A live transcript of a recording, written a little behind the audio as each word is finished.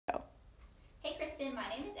Kristen.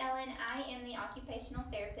 My name is Ellen. I am the occupational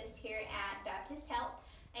therapist here at Baptist Health,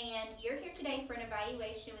 and you're here today for an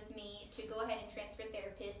evaluation with me to go ahead and transfer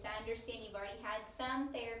therapist. I understand you've already had some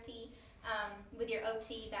therapy with your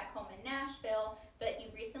OT back home in Nashville, but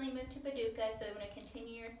you've recently moved to Paducah, so you want to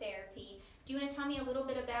continue your therapy. Do you want to tell me a little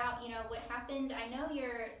bit about, what happened? I know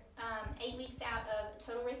you're 8 weeks out of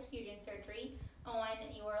total wrist fusion surgery on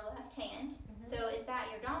your left hand. So is that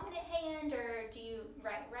your dominant hand, or do you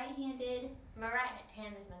right-handed? My right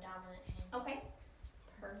hand is my dominant hand. Okay,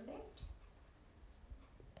 perfect.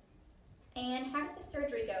 And how did the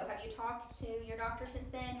surgery go? Have you talked to your doctor since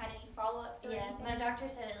then? Had any follow-ups or anything? My doctor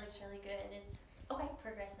said it looks really good. It's okay,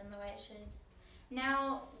 progressing the way it should.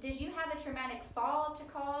 Now, did you have a traumatic fall to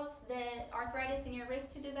cause the arthritis in your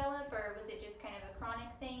wrist to develop, or was it just kind of a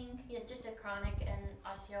chronic thing? Yeah, just a chronic and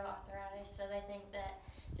osteoarthritis, so they think that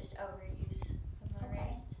just overuse of my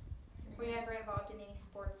wrist. Were you ever involved in any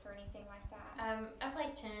sports or anything like that? I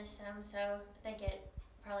played tennis some, so I think it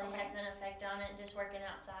probably has an effect on it. Just working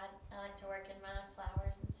outside, I like to work in my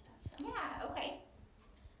flowers and stuff. So. Yeah, okay.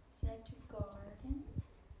 So you like to garden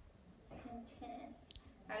and tennis.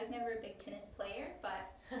 I was never a big tennis player,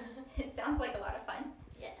 but it sounds like a lot of fun.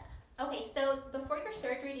 Yeah. Okay, so before your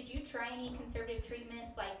surgery, did you try any conservative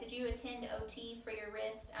treatments? Like, did you attend OT for your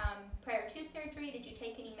wrist prior to surgery? Did you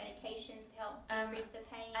take any medications to help decrease the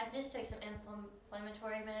pain? I just took some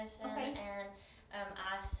inflammatory medicine and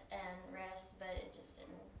ice and rest, but it just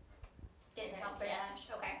didn't help very much.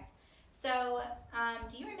 Okay. So,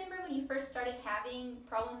 do you remember when you first started having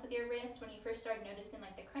problems with your wrist, when you first started noticing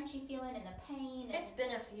like the crunchy feeling and the pain? It's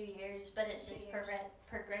been a few years, but it's just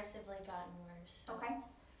progressively gotten worse. So okay.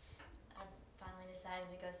 I finally decided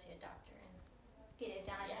to go see a doctor and get it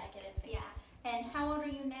done. Yeah, get it fixed. Yeah. And how old are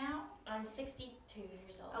you now? I'm 62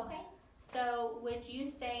 years old. Okay. So, would you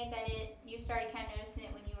say that you started kind of noticing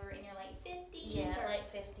it when you were in your late 50s? Yeah, late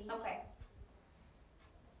 50s. Okay.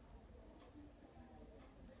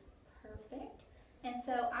 Perfect. And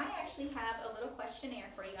so I actually have a little questionnaire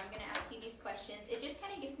for you. I'm going to ask you these questions. It just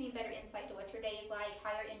kind of gives me a better insight to what your day is like,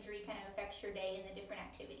 how your injury kind of affects your day, and the different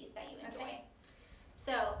activities that you enjoy. Okay.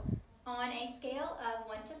 So, on a scale of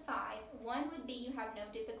 1 to 5, 1 would be you have no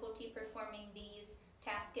difficulty performing these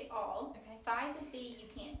tasks at all. Okay. 5 would be you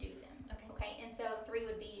can't do them. Okay. And so 3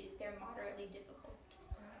 would be they're moderately difficult.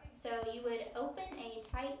 So you would open a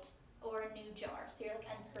tight or new jar. So you're like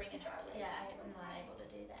unscrewing a jar lid. Yeah, I'm not able to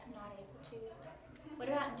do that. Not able to. What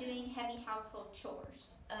about doing heavy household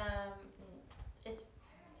chores? It's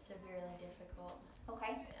severely difficult.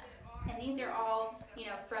 Okay. Yeah. And these are all,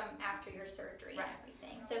 from after your surgery Right. and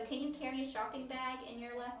everything. So can you carry a shopping bag in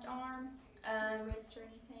your left arm, or wrist, or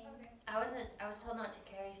anything? I was told not to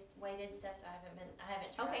carry weighted stuff, so I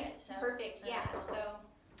haven't tried Okay. it. So Perfect. Yeah. So.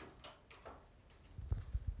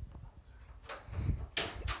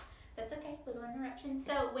 That's okay, little interruption.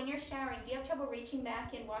 So when you're showering, do you have trouble reaching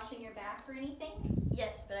back and washing your back or anything?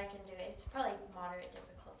 Yes, but I can do it. It's probably moderate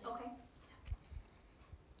difficulty. Okay.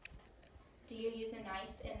 Do you use a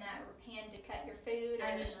knife in that hand to cut your food? Or?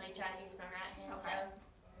 I usually try to use my right hand, Okay. so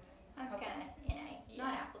That's kind of Yeah.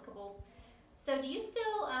 not applicable. So do you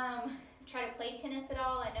still try to play tennis at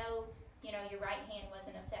all? I know, your right hand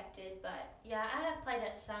wasn't affected, but... yeah, I have played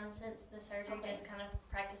it some since the surgery, Okay. just kind of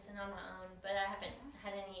practicing on my own, but I haven't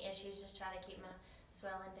had any issues, just trying to keep my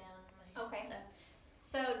swelling down in my hand. Okay.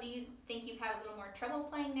 So do you think you've had a little more trouble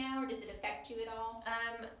playing now, or does it affect you at all?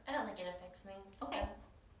 I don't think it affects me. Okay. So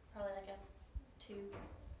probably like a 2.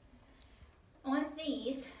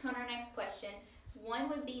 On our next question, 1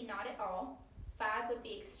 would be not at all, 5 would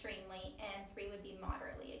be extremely, and 3 would be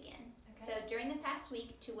moderately again. So during the past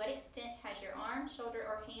week, to what extent has your arm, shoulder,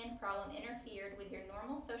 or hand problem interfered with your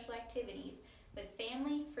normal social activities with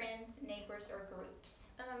family, friends, neighbors, or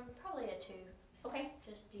groups? Probably a 2. Okay.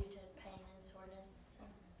 Just due to pain and soreness. So.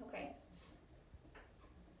 Okay.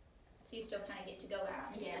 So you still kind of get to go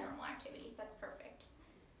out and do your Yeah. normal activities. That's perfect.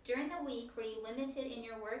 During the week, were you limited in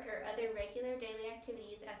your work or other regular daily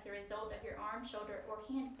activities as a result of your arm, shoulder, or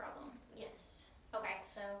hand problem? Yes. Okay.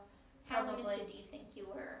 So How probably limited do you think you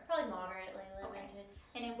were? Probably moderately limited.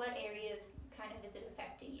 And in what areas kind of is it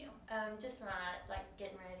affecting you? Just my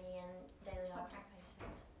getting ready and daily Okay. occupations.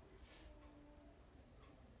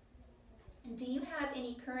 And do you have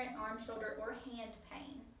any current arm, shoulder, or hand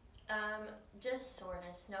pain? Just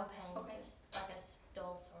soreness, no pain, Okay. just like a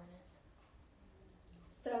dull soreness.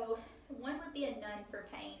 So 1 would be a none for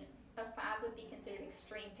pain. A 5 would be considered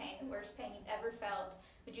extreme pain, the worst pain you've ever felt.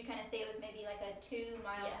 Would you kind of say it was maybe like a 2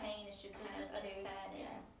 mild pain? It's just kind of a 2, upset.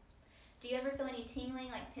 yeah. Do you ever feel any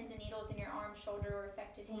tingling, like pins and needles in your arm, shoulder, or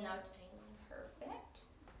affected hand? No tingling. Perfect.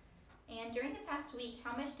 And during the past week,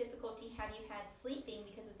 how much difficulty have you had sleeping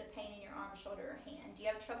because of the pain in your arm, shoulder, or hand? Do you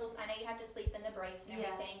have troubles? I know you have to sleep in the brace and Yeah.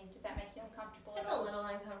 everything. Does that make you uncomfortable It's at a all? little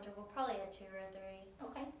uncomfortable, probably a 2 or a 3.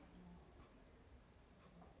 Okay.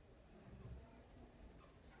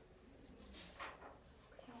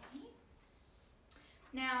 Okay.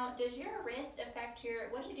 Now, does your wrist affect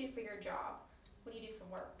what do you do for your job? What do you do for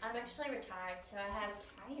work? I'm actually retired, so I have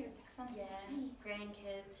Tired. That sounds nice.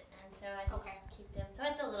 grandkids, and so I just Okay. keep them. So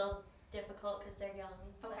it's a little difficult because they're young.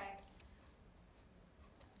 but Okay.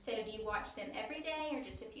 So do you watch them every day or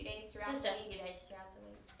just a few days throughout Just the a week? few days throughout the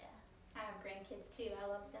week. Yeah. I have grandkids too. I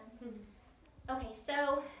love them. Okay,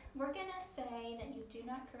 so we're gonna say that you do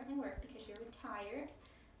not currently work because you're retired.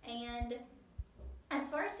 And as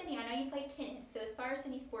far as any, I know you play tennis. So as far as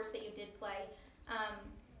any sports that you did play,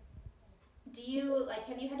 do you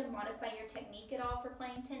have you had to modify your technique at all for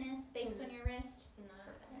playing tennis based on your wrist? No, I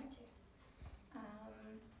don't have to.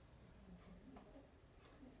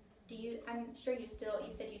 I'm sure you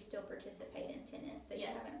said you still participate in tennis, so you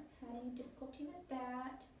Yeah. haven't had any difficulty with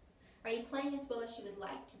that. Are you playing as well as you would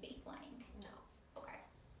like to be playing? No. Okay.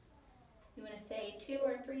 You want to say 2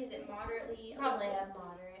 or 3? Is it moderately? Probably a a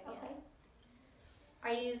moderate. Okay.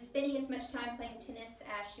 Are you spending as much time playing tennis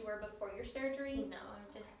as you were before your surgery? Yeah. No,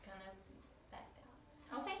 I'm just kind of backed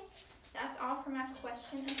out. Okay. That's all for my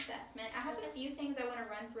question assessment. I have a few things I want to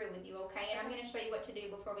run through with you, okay? And I'm going to show you what to do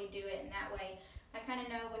before we do it, and that way I kind of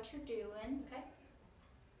know what you're doing. Okay.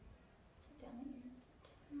 Down at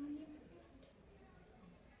your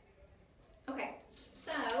Okay,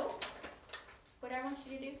 so what I want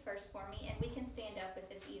you to do first for me, and we can stand up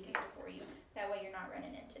if it's easier for you. That way you're not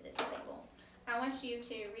running into this table. I want you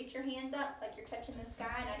to reach your hands up like you're touching the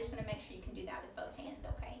sky, and I just want to make sure you can do that with both hands,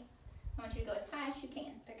 okay? I want you to go as high as you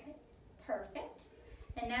can. Okay. Perfect.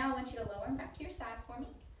 And now I want you to lower them back to your side for me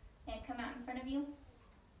and come out in front of you.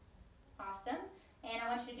 Awesome. And I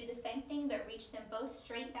want you to do the same thing, but reach them both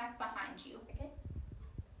straight back behind you. Okay.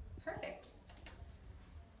 Perfect.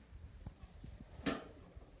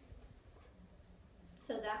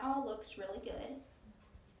 So that all looks really good.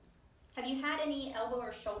 Have you had any elbow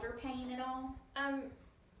or shoulder pain at all?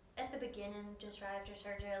 At the beginning, just right after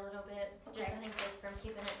surgery, a little bit. Okay. Just I think just from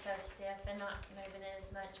keeping it so stiff and not moving it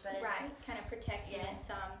as much, but Right, kind of protecting Yeah. it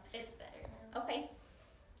some. it's better now. Okay.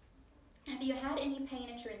 Have you had any pain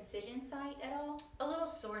at your incision site at all? A little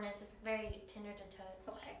soreness. It's very tender to touch.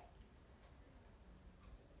 Okay.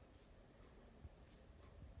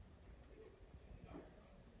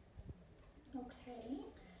 Okay.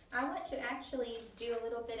 I want to actually do a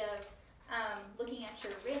little bit of looking at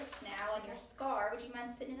your wrist now and your scar. Would you mind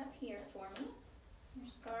sitting up here for me? Your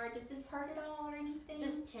scar, does this hurt at all or anything?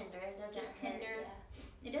 Just tender. It doesn't Just hurt, tender.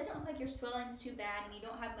 Yeah. It doesn't look like your swelling's too bad and you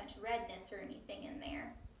don't have much redness or anything in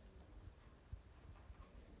there.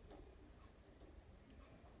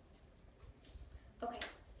 Okay,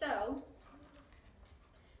 so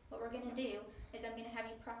what we're going to do is I'm going to have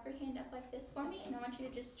you prop your hand up like this for me, and I want you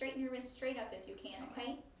to just straighten your wrist straight up if you can,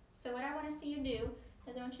 okay? So what I want to see you do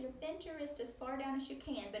is I want you to bend your wrist as far down as you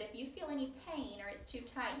can, but if you feel any pain or it's too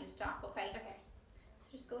tight, you stop, okay? Okay. So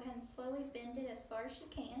just go ahead and slowly bend it as far as you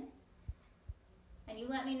can. And you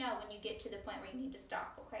let me know when you get to the point where you need to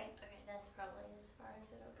stop, okay? Okay, that's probably as far as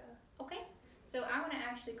it'll go. Okay, so I want to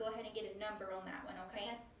actually go ahead and get a number on that one, okay?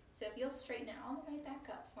 Okay. So if you'll straighten it all the way back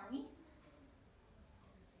up for me.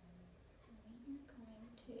 We're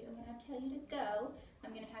going to, when I tell you to go,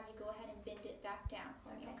 I'm going to have you go ahead and bend it back down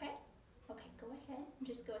for me, okay? Okay, go ahead and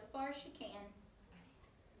just go as far as you can.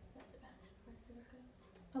 That's about as far as it'll go.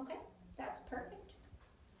 Okay, that's perfect.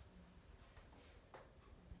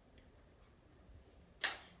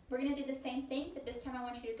 We're going to do the same thing, but this time I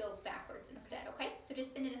want you to go backwards instead, okay? So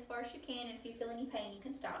just bend it as far as you can, and if you feel any pain, you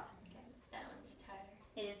can stop. Okay. That one's tighter.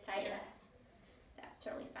 It is tighter. Yeah. That's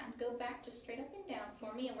totally fine. Go back just straight up and down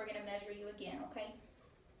for me, and we're going to measure you again, okay?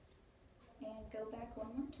 And go back one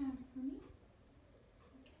more time for me.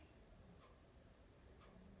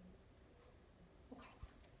 Okay.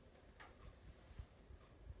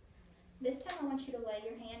 This time I want you to lay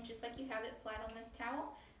your hand just like you have it flat on this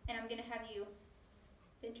towel, and I'm going to have you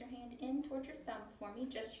bend your hand in towards your thumb for me,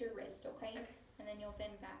 just your wrist, okay? Okay. And then you'll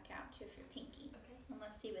bend back out to your pinky. Okay. And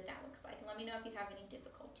let's see what that looks like. And let me know if you have any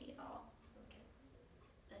difficulty at all. Okay.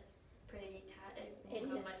 That's pretty tight. It won't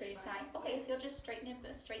go is much pretty farther. tight. Okay, if you'll just straighten it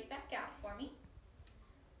straight back out for me.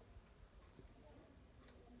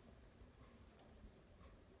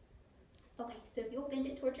 Okay, so if you'll bend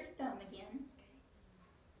it towards your thumb again.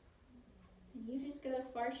 And you just go as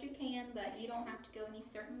far as you can, but you don't have to go any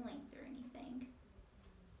certain length or anything.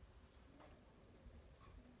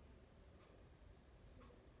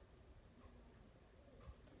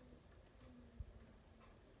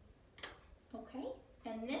 Okay,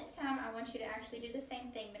 and this time I want you to actually do the same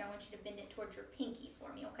thing, but I want you to bend it towards your pinky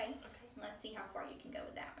for me, okay? Okay. And let's see how far you can go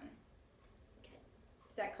with that one. Okay.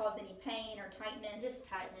 Does that cause any pain or tightness? Just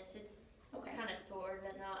tightness. It's okay. kind of sore,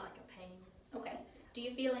 but not like a pain. Okay. Do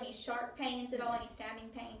you feel any sharp pains at all? Any stabbing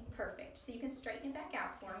pain? Perfect. So you can straighten it back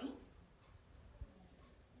out for me.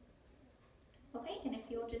 Okay, and if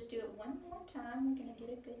you'll just do it one more time, we're going to get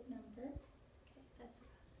a good number. Okay, that's about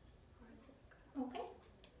as far as it goes. Okay.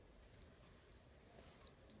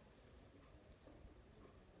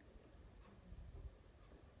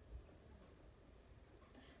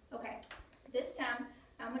 Okay, this time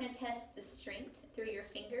I'm going to test the strength through your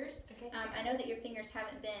fingers. Okay. I know that your fingers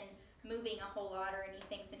haven't been moving a whole lot or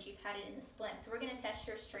anything since you've had it in the splint, so we're going to test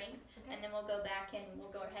your strength, Okay. and then we'll go back and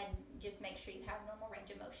we'll go ahead and just make sure you have normal range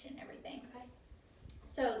of motion and everything. Okay.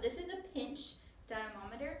 So this is a pinch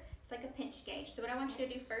dynamometer. It's like a pinch gauge. So what I want you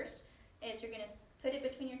to do first is you're going to put it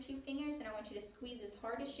between your two fingers, and I want you to squeeze as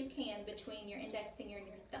hard as you can between your index finger and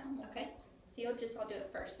your thumb, okay? So I'll do it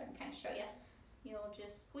first so I can kind of show you. You'll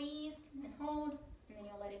just squeeze and hold, and then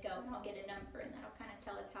you'll let it go, and I'll get a number, and that'll kind of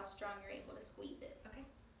tell us how strong you're able to squeeze it. Okay.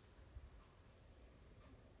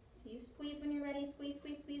 So you squeeze when you're ready. Squeeze,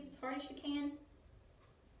 squeeze, squeeze as hard as you can.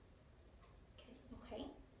 Okay. Okay.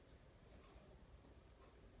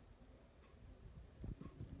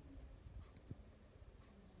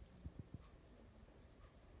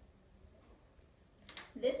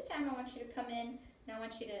 This time I want you to come in, and I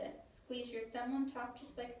want you to squeeze your thumb on top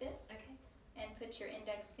just like this. Okay. And put your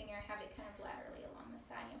index finger, have it kind of laterally along the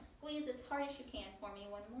side. You'll squeeze as hard as you can for me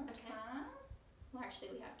one more time. Well, actually,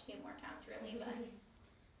 we have two more times really, but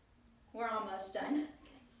we're almost done.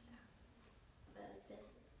 Okay, so this.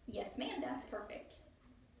 Yes, ma'am, that's perfect.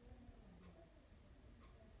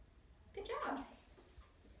 Good job.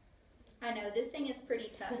 I know, this thing is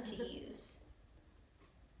pretty tough to use.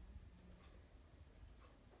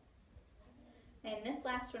 And this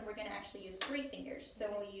last one, we're going to actually use 3 fingers. So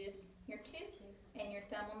we'll use your two and your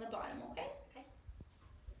thumb on the bottom, okay? Okay.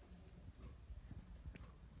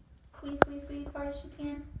 Squeeze, squeeze, squeeze as hard as you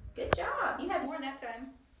can. Good job. You had more that time.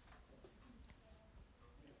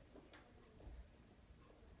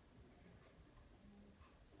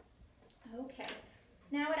 Okay.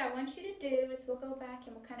 Now what I want you to do is we'll go back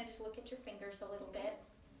and we'll kind of just look at your fingers a little bit.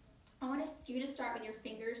 I want you to start with your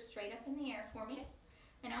fingers straight up in the air for me.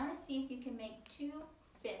 And I want to see if you can make 2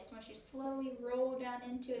 fists. I want you to slowly roll down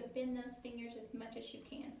into it, bend those fingers as much as you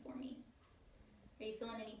can for me. Are you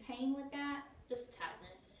feeling any pain with that? Just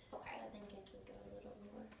tightness. Okay. I think I can go a little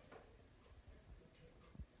more.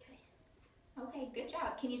 Okay. Okay, good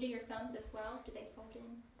job. Can you do your thumbs as well? Do they fold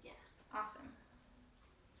in? Yeah. Awesome.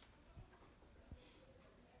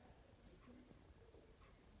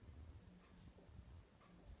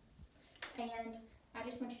 And I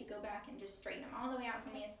just want you to go back and just straighten them all the way out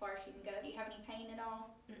for me as far as you can go. Do you have any pain at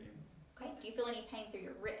all? Mm-mm. Okay. Do you feel any pain through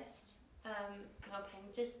your wrist? No pain.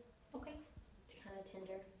 Just Okay. it's kind of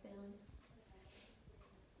tender feeling.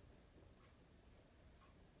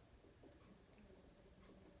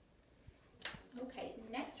 Okay.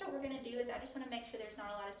 Next, what we're going to do is I just want to make sure there's not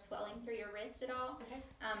a lot of swelling through your wrist at all. Okay.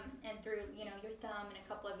 And through, your thumb and a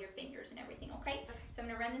couple of your fingers and everything, okay? Okay. So I'm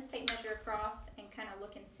going to run this tape measure across and kind of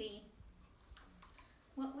look and see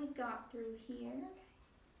what we got through here.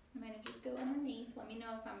 I'm going to just go underneath. Let me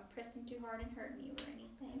know if I'm pressing too hard and hurting you or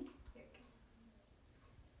anything.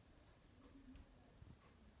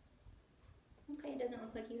 Okay, it doesn't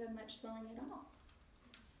look like you have much swelling at all.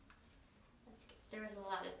 That's good. There was a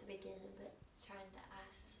lot at the beginning, but trying to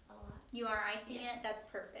ice a lot. You are icing Yeah. it? That's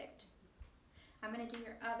perfect. I'm going to do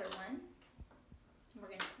your other one. And we're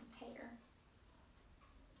going to compare.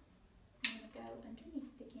 I'm going to go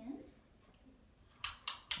underneath again.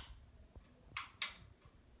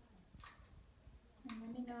 And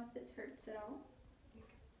let me know if this hurts at all.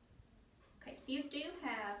 Okay, so you do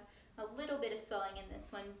have a little bit of swelling in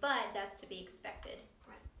this one, but that's to be expected.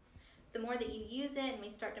 Right. The more that you use it and we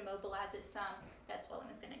start to mobilize it some, that swelling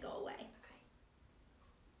is going to go away. Okay.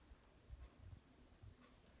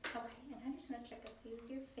 Okay, and I just want to check a few of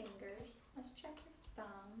your fingers. Let's check your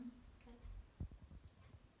thumb. Okay.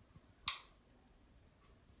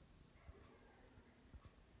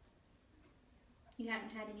 You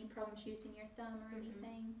haven't had any problems using your thumb or Mm-mm.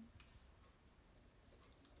 anything?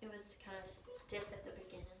 It was kind of stiff at the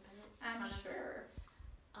beginning, but it's I'm kind of sure.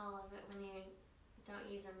 all of it when you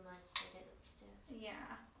don't use them much, they get stiff.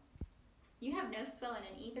 Yeah. You have no swelling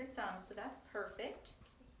in either thumb, so that's perfect.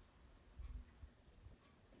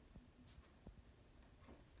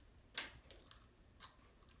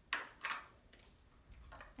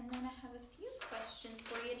 And then I have a few questions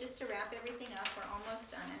for you just to wrap everything up. We're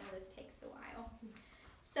almost done. I know this takes a while.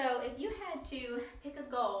 So if you had to pick a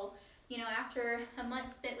goal, you know, after a month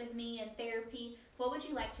spent with me in therapy, what would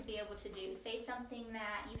you like to be able to do? Say something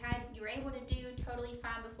that you were able to do totally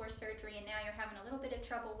fine before surgery and now you're having a little bit of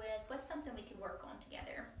trouble with. What's something we could work on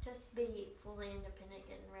together? Just be fully independent,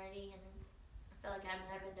 getting ready, and I feel like I'm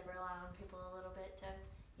having to rely on people a little bit to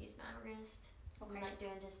use my wrist. Okay. I'm like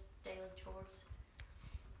doing just daily chores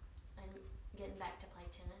and getting back to play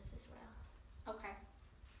tennis as well. Okay.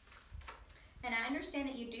 And I understand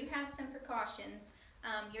that you do have some precautions.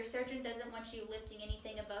 Your surgeon doesn't want you lifting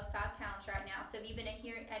anything above 5 pounds right now. So have you been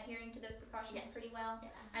adhering to those precautions pretty well? Yeah.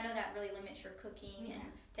 I know that really limits your cooking and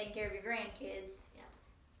taking care of your grandkids. Yeah.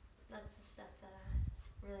 That's the stuff that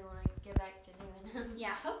I really want to get back to doing.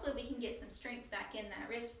 Yeah, hopefully we can get some strength back in that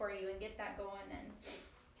wrist for you and get that going and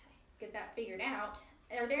get that figured out.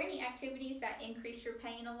 Are there any activities that increase your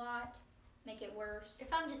pain a lot, make it worse?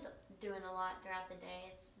 If I'm just doing a lot throughout the day,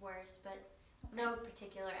 it's worse, but no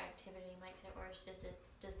particular activity makes it worse, just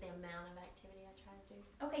the amount of activity I try to do.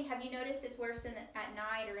 Okay, have you noticed it's worse at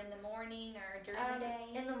night or in the morning or during the day?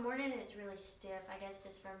 In the morning it's really stiff, I guess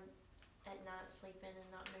just from at night sleeping and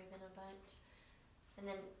not moving a bunch. And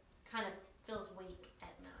then kind of feels weak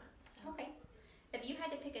at night. So. Okay. If you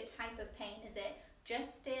had to pick a type of pain, is it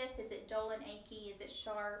just stiff? Is it dull and achy? Is it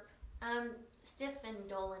sharp? Stiff and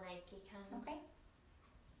dull and achy kind of. Okay.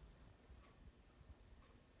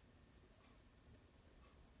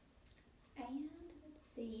 And let's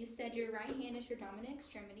see, you said your right hand is your dominant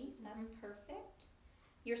extremity, so that's perfect.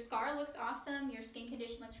 Your scar looks awesome. Your skin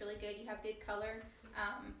condition looks really good. You have good color.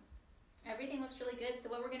 Everything looks really good. So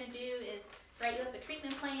what we're going to do is write you up a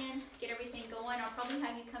treatment plan, get everything going. I'll probably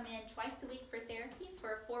have you come in twice a week for therapy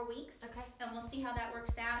for 4 weeks. Okay. And we'll see how that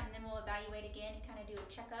works out, and then we'll evaluate again and kind of do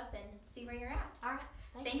a checkup and see where you're at. All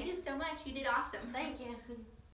right. Thank you so much. You did awesome. Thank you.